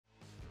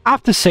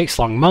After 6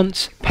 long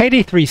months,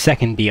 Payday 3's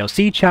second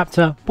DLC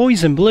chapter,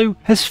 Boys in Blue,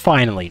 has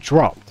finally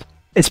dropped.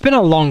 It's been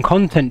a long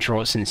content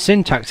drought since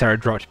Syntax Error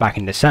dropped back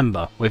in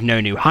December, with no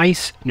new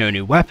heists, no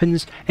new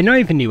weapons, and not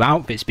even new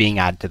outfits being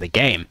added to the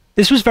game.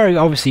 This was very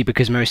obviously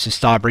because most of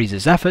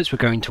Starbreeze's efforts were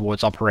going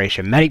towards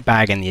Operation Medic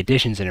Bag and the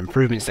additions and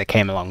improvements that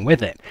came along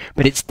with it,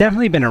 but it's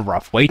definitely been a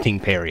rough waiting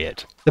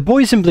period. The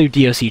Boys in Blue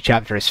DLC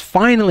chapter is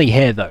finally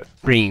here though,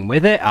 bringing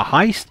with it a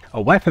heist,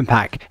 a weapon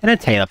pack, and a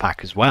tailor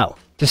pack as well.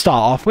 To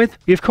start off with,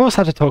 we of course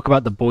have to talk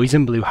about the Boys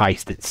in Blue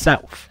heist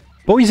itself.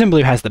 Boys in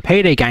Blue has the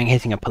Payday gang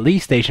hitting a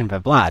police station for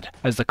Vlad,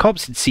 as the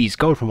cops had seized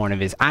gold from one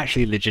of his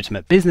actually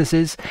legitimate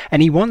businesses,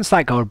 and he wants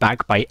that gold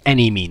back by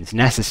any means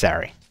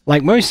necessary.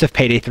 Like most of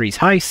Payday 3's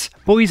heists,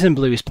 Boys in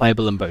Blue is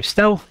playable in both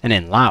stealth and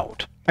in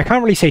loud. I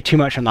can't really say too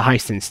much on the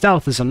heist in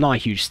stealth as I'm not a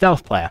huge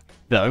stealth player,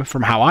 though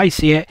from how I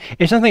see it,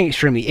 it's nothing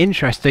extremely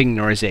interesting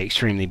nor is it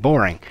extremely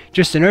boring,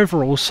 just an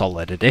overall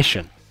solid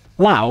addition.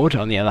 Loud,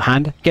 on the other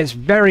hand, gets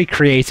very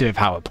creative with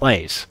how it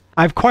plays.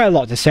 I have quite a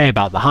lot to say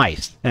about the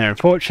heist, and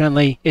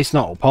unfortunately, it's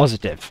not all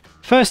positive.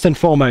 First and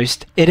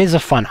foremost, it is a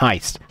fun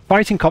heist.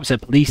 Fighting cops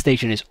at a police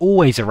station is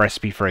always a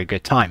recipe for a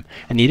good time,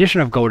 and the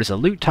addition of gold as a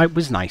loot type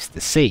was nice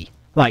to see.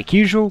 Like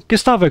usual,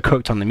 Gustavo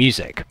cooked on the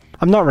music.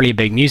 I'm not really a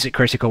big music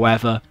critic or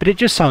whatever, but it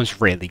just sounds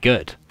really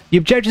good. The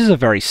objectives are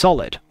very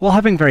solid, while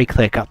having very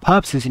clear-cut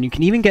purposes, and you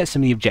can even get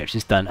some of the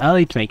objectives done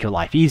early to make your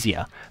life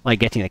easier, like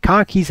getting the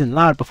car keys in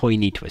Loud before you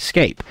need to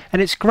escape,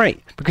 and it's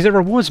great, because it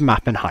rewards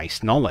map and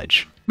heist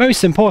knowledge.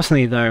 Most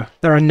importantly though,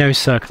 there are no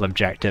circle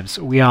objectives.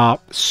 We are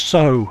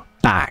so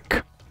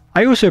back.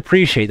 I also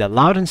appreciate that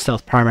Loud and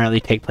Stealth primarily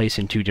take place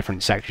in two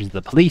different sections of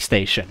the police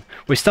station,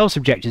 with Stealth's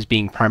objectives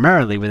being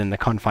primarily within the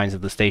confines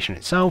of the station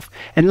itself,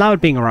 and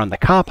Loud being around the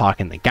car park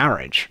and the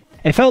garage.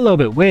 It felt a little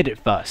bit weird at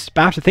first,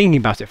 but after thinking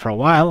about it for a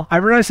while, I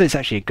realised that it's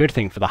actually a good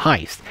thing for the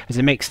heist, as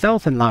it makes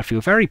Stealth and Loud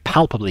feel very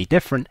palpably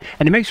different,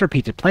 and it makes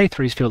repeated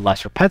playthroughs feel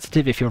less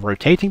repetitive if you're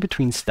rotating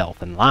between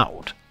Stealth and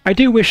Loud. I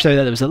do wish though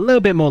that there was a little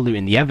bit more loot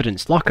in the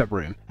evidence lockup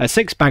room, as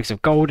 6 bags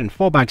of gold and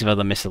 4 bags of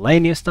other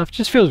miscellaneous stuff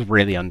just feels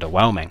really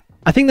underwhelming.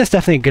 I think there's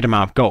definitely a good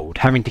amount of gold,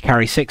 having to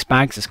carry 6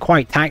 bags is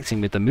quite taxing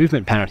with the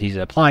movement penalties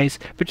it applies,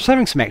 but just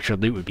having some extra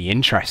loot would be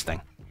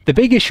interesting. The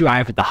big issue I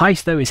have with the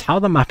heist though is how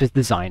the map is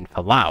designed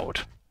for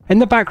Loud. In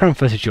the background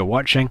footage you're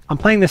watching, I'm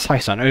playing this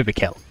heist on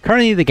Overkill,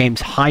 currently the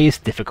game's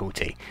highest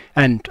difficulty,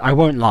 and I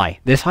won't lie,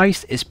 this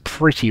heist is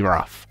pretty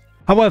rough.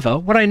 However,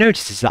 what I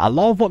noticed is that a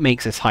lot of what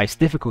makes this heist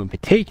difficult in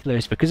particular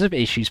is because of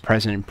issues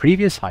present in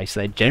previous heists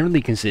that are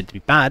generally considered to be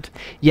bad,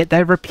 yet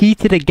they're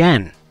repeated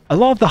again. A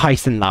lot of the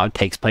heist in Loud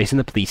takes place in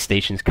the police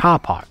station's car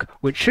park,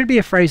 which should be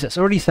a phrase that's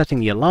already setting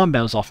the alarm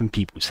bells off in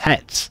people's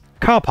heads.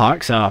 Car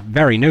parks are,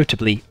 very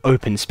notably,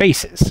 open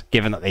spaces,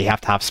 given that they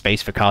have to have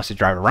space for cars to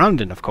drive around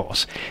in of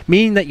course,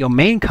 meaning that your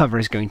main cover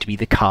is going to be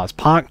the cars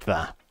parked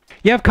there.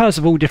 You have cars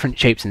of all different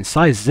shapes and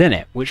sizes in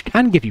it, which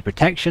can give you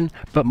protection,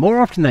 but more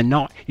often than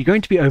not, you're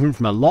going to be open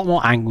from a lot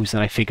more angles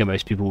than I figure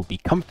most people would be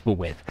comfortable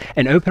with,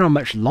 and open on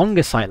much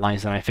longer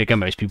sightlines than I figure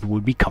most people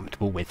would be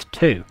comfortable with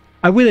too.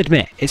 I will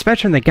admit, it's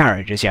better in the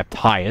garage as you have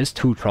tyres,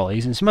 tool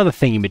trolleys, and some other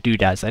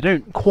thingy-madoodads I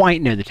don't quite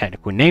know the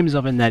technical names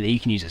of in there that you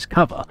can use as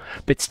cover,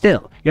 but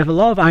still, you have a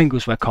lot of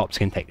angles where cops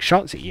can take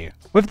shots at you.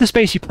 With the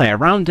space you play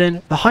around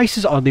in, the heist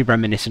is oddly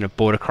reminiscent of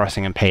Border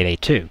Crossing and Payday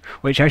 2,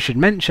 which I should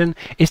mention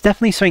is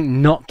definitely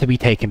something not to be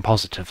taken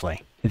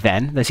positively.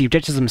 Then, there's the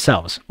objectives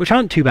themselves, which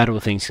aren't too bad all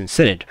things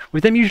considered,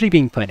 with them usually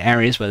being put in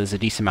areas where there's a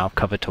decent amount of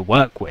cover to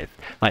work with,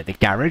 like the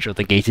garage or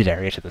the gated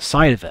area to the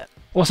side of it.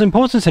 What's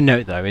important to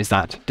note though is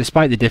that,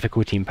 despite the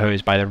difficulty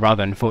imposed by the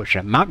rather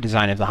unfortunate map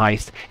design of the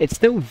heist, it's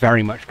still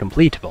very much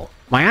completable.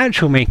 My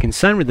actual main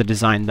concern with the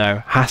design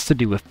though has to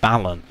do with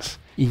balance.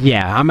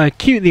 Yeah, I'm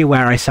acutely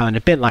aware I sound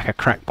a bit like a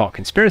crackpot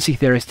conspiracy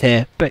theorist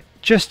here, but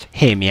just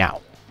hear me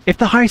out. If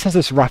the heist has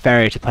this rough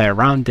area to play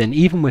around in,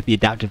 even with the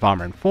adaptive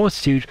armor and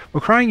fortitude,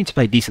 requiring you to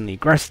play decently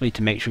aggressively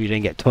to make sure you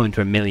don't get torn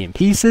into a million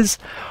pieces,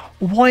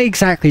 what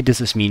exactly does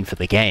this mean for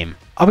the game?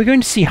 Are we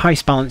going to see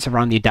heist balance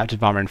around the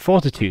adaptive armor and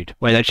fortitude,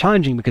 where they're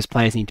challenging because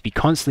players need to be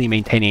constantly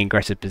maintaining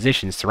aggressive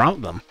positions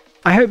throughout them?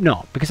 I hope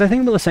not, because I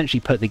think it will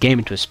essentially put the game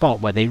into a spot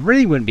where they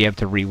really wouldn't be able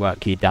to rework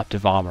the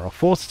adaptive armor or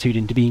fortitude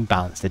into being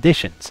balanced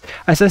additions,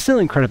 as they're still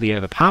incredibly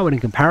overpowered in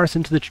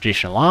comparison to the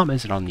traditional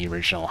armors and on the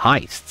original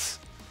heists.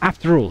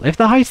 After all, if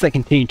the heists that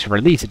continue to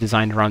release are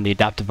designed around the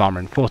adaptive armor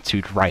and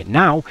fortitude right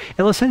now,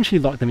 it'll essentially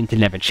lock them into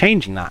never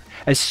changing that,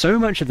 as so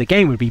much of the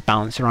game would be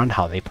balanced around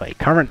how they play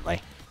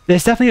currently.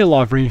 There's definitely a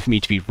lot of room for me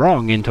to be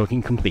wrong in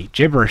talking complete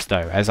gibberish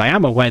though, as I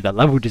am aware that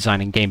level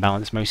design and game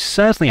balance most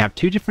certainly have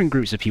two different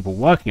groups of people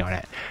working on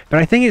it, but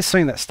I think it's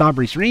something that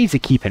Starbreeze needs to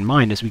keep in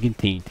mind as we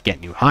continue to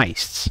get new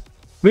heists.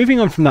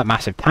 Moving on from that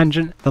massive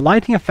tangent, the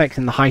lighting effects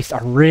in the heist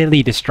are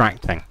really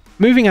distracting.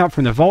 Moving out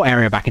from the vault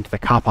area back into the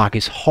car park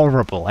is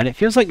horrible, and it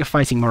feels like you're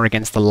fighting more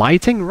against the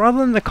lighting rather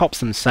than the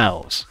cops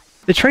themselves.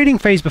 The trading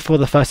phase before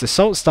the first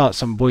assault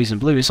starts on Boys in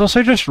Blue is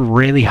also just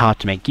really hard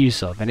to make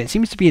use of, and it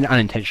seems to be an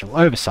unintentional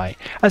oversight,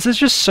 as there's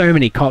just so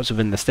many cops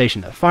within the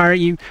station that fire at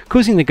you,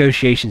 causing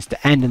negotiations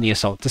to end and the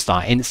assault to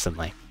start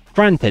instantly.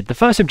 Granted, the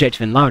first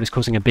objective in Loud is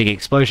causing a big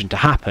explosion to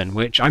happen,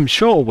 which I'm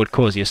sure would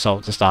cause the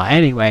assault to start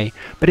anyway,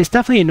 but it's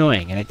definitely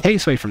annoying and it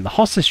takes away from the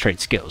hostage trade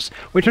skills,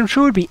 which I'm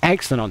sure would be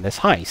excellent on this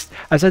heist,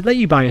 as I'd let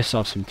you buy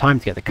yourself some time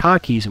to get the car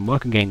keys and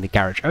work on getting the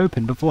garage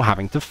open before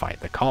having to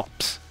fight the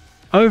cops.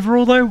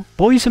 Overall though,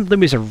 Boys in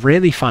Blue is a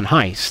really fun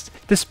heist,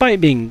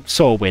 despite being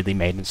so weirdly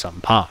made in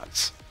some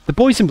parts. The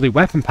Boys in Blue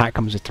weapon pack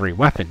comes with 3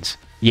 weapons,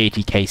 the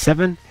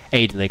ATK-7,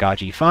 PAYDAY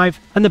RG5,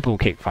 and the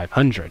Bullkick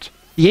 500.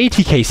 The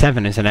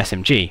ATK-7 is an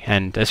SMG,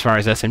 and as far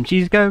as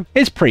SMGs go,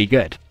 it's pretty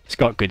good. It's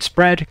got good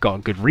spread,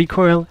 got good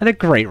recoil, and a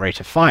great rate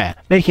of fire,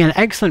 making it an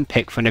excellent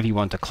pick whenever you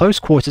want a close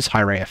quarters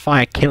high rate of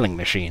fire killing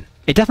machine.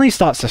 It definitely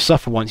starts to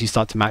suffer once you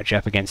start to match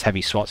up against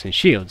heavy SWATs and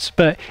shields,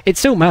 but it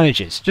still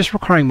manages, just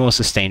requiring more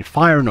sustained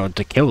fire in order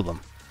to kill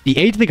them. The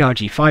PAYDAY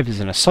RG5 is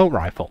an assault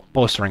rifle,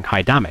 bolstering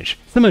high damage,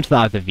 similar to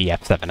that of the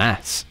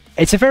VF7S.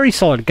 It's a very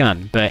solid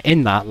gun, but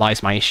in that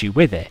lies my issue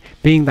with it,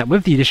 being that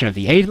with the addition of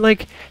the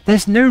PAYDAY,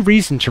 there's no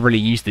reason to really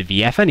use the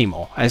VF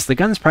anymore, as the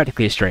gun's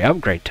practically a straight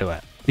upgrade to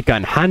it. The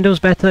gun handles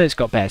better, it's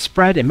got better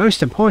spread, and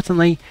most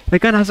importantly, the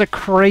gun has a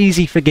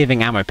crazy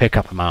forgiving ammo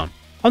pickup amount.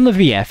 On the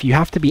VF, you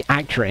have to be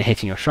accurate in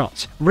hitting your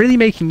shots, really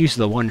making use of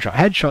the one-shot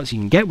headshots you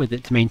can get with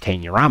it to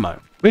maintain your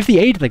ammo. With the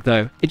PAYDAY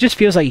though, it just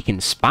feels like you can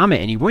spam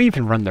it and you won't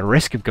even run the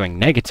risk of going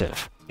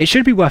negative. It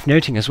should be worth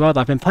noting as well that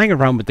I've been playing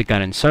around with the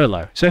gun in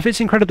solo, so if it's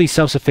incredibly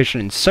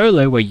self-sufficient in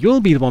solo where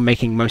you'll be the one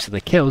making most of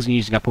the kills and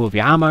using up all of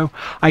your ammo,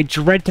 I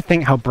dread to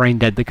think how brain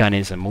dead the gun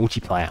is in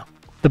multiplayer.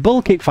 The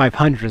Bullkick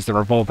 500 is the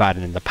revolver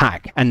added in the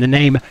pack, and the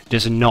name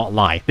does not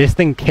lie. This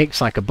thing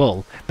kicks like a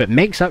bull, but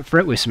makes up for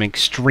it with some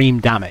extreme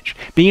damage,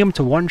 being able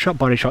to one-shot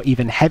bodyshot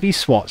even heavy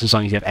SWATs as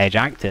long as you have edge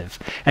active.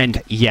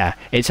 And yeah,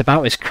 it's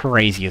about as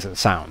crazy as it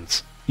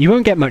sounds. You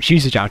won't get much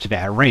usage out of it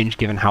at range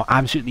given how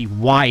absolutely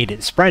wide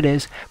its spread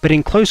is, but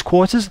in close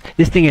quarters,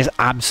 this thing is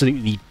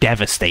absolutely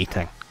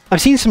devastating. I've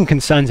seen some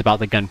concerns about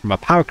the gun from a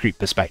power creep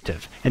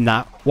perspective, in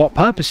that, what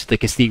purpose do the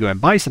Castigo and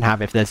Bison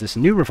have if there's this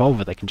new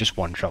revolver that can just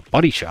one-shot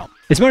body shot?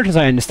 As much as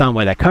I understand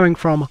where they're coming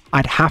from,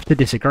 I'd have to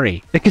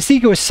disagree. The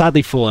Castigo has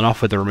sadly fallen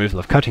off with the removal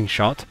of cutting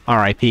shot,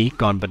 RIP,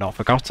 gone but not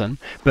forgotten,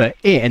 but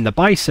it and the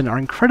Bison are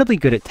incredibly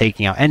good at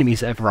taking out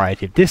enemies at a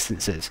variety of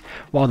distances,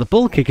 while the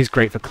Bullkick is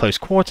great for close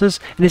quarters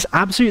and is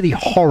absolutely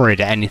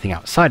horrid at anything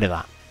outside of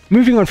that.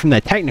 Moving on from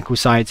their technical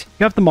sides,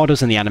 you have the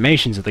models and the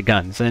animations of the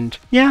guns, and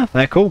yeah,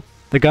 they're cool.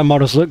 The gun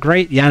models look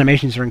great, the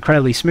animations are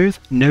incredibly smooth,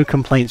 no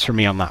complaints from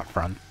me on that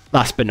front.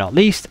 Last but not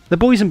least, the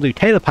Boys in Blue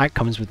Tailor Pack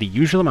comes with the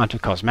usual amount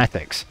of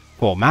cosmetics.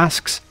 4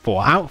 masks,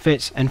 4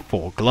 outfits, and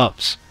 4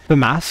 gloves. For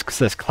masks,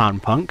 there's Clown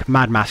Punk,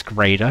 Mad Mask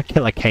Raider,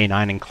 Killer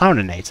K9, and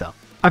Clowninator.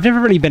 I've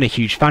never really been a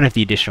huge fan of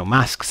the additional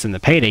masks in the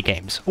PAYDAY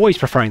games, always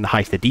preferring the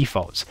heist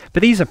defaults,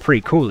 but these are pretty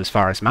cool as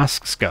far as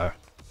masks go.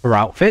 For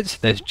outfits,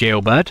 there's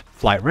Jailbird,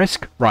 Flight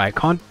Risk,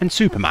 Riotcon, and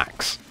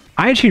Supermax.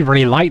 I actually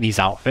really like these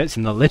outfits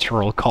and the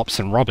literal cops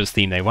and robbers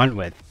theme they went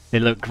with. They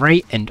look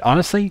great, and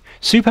honestly,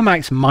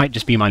 Supermax might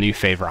just be my new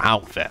favourite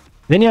outfit.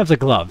 Then you have the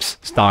gloves,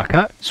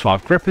 Starcut,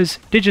 Suave Grippers,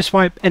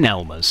 Digiswipe, and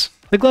Elmer's.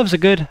 The gloves are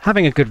good,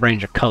 having a good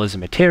range of colours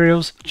and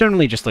materials,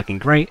 generally just looking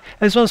great,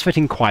 as well as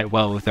fitting quite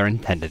well with their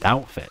intended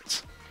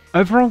outfits.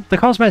 Overall, the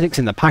cosmetics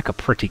in the pack are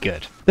pretty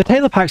good. The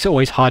tailor packs are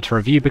always hard to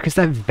review because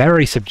they're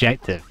very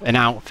subjective. An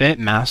outfit,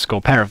 mask,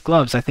 or pair of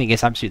gloves I think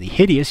is absolutely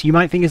hideous you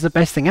might think is the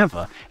best thing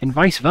ever, and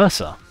vice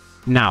versa.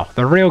 Now,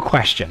 the real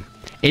question.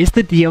 Is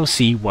the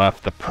DLC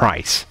worth the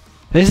price?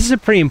 This is a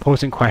pretty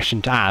important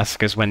question to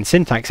ask, as when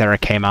Syntax Error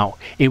came out,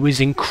 it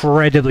was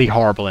incredibly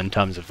horrible in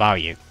terms of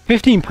value.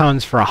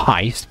 £15 for a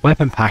heist,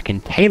 weapon pack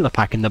and tailor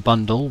pack in the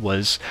bundle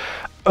was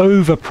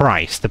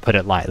overpriced, to put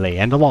it lightly,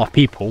 and a lot of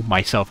people,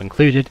 myself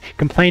included,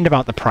 complained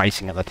about the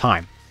pricing at the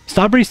time.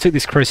 Starbreeze took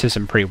this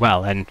criticism pretty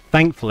well, and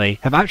thankfully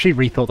have actually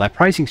rethought their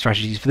pricing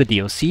strategies for the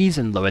DLCs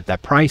and lowered their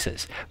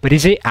prices, but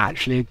is it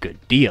actually a good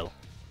deal?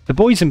 The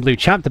Boys in Blue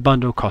Chapter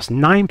Bundle costs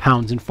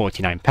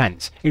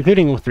 £9.49,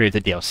 including all 3 of the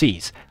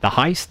DLCs, the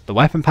Heist, the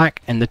Weapon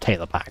Pack, and the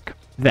Tailor Pack.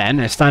 Then,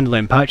 as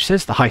standalone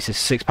purchases, the Heist is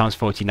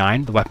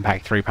 £6.49, the Weapon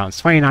Pack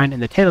 £3.29,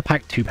 and the Tailor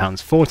Pack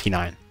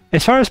 £2.49.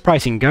 As far as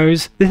pricing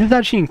goes, this is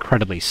actually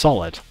incredibly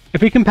solid.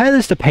 If we compare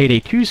this to Payday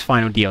 2's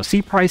final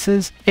DLC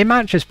prices, it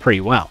matches pretty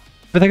well.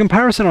 For the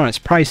comparison on its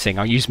pricing,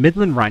 I'll use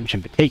Midland Ranch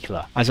in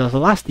particular, as it was the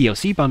last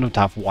DLC bundle to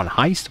have 1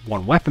 Heist,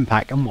 1 Weapon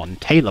Pack, and 1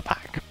 Tailor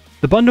Pack.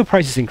 The bundle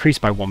price has increased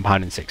by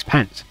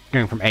 £1.06,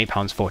 going from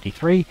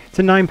 £8.43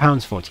 to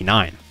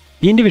 £9.49.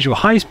 The individual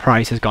heist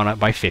price has gone up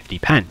by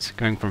 50p,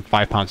 going from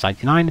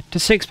 £5.99 to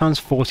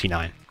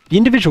 £6.49. The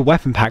individual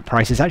weapon pack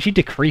price has actually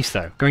decreased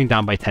though, going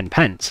down by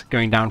 10p,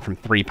 going down from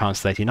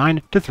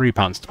 £3.39 to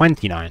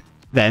 £3.29.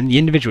 Then the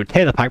individual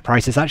tailor pack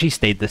price has actually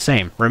stayed the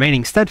same,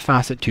 remaining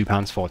steadfast at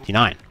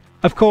 £2.49.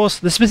 Of course,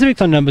 the specifics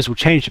on numbers will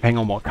change depending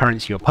on what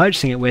currency you're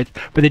purchasing it with,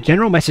 but the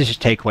general message to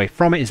take away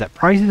from it is that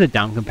prices are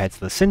down compared to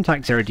the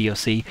Syntax Error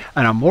DLC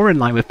and are more in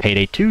line with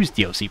Payday 2's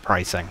DLC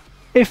pricing.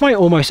 If my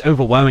almost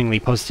overwhelmingly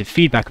positive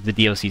feedback of the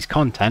DLC's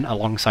content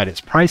alongside its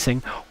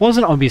pricing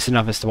wasn't obvious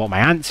enough as to what my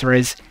answer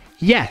is,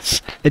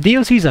 yes, the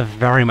DLCs are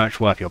very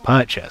much worth your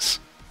purchase.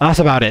 That's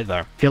about it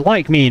though. If you're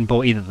like me and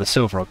bought either the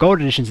silver or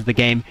gold editions of the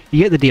game,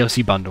 you get the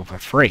DLC bundle for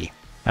free.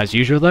 As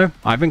usual though,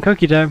 I've been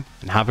Cookie Dough,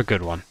 and have a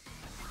good one.